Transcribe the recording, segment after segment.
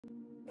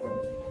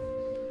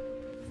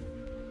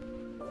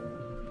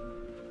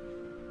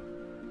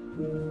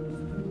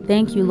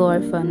Thank you,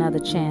 Lord, for another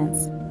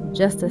chance,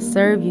 just to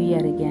serve you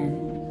yet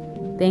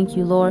again. Thank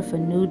you, Lord, for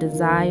new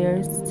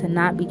desires, to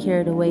not be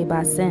carried away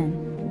by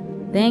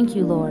sin. Thank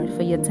you, Lord,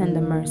 for your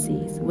tender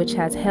mercies, which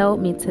has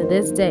held me to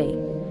this day.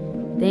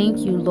 Thank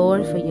you,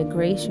 Lord, for your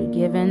grace you've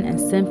given and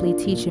simply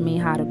teaching me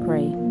how to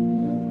pray.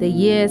 The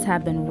years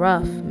have been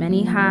rough,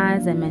 many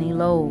highs and many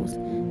lows.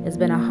 It's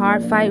been a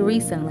hard fight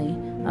recently,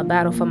 a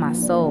battle for my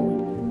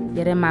soul.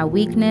 Yet in my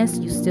weakness,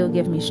 you still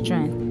give me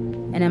strength.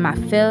 And in my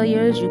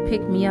failures, you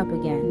pick me up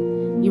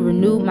again. You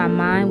renewed my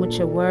mind with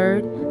your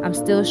word. I'm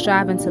still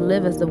striving to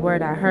live as the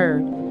word I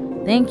heard.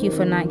 Thank you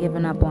for not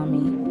giving up on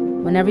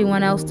me when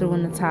everyone else threw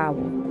in the towel.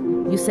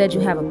 You said you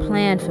have a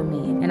plan for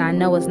me, and I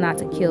know it's not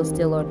to kill,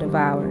 steal, or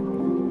devour.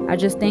 I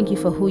just thank you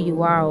for who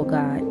you are, O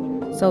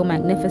God, so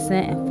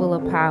magnificent and full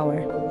of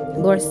power.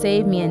 Lord,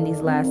 save me in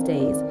these last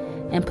days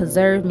and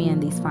preserve me in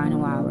these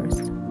final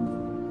hours.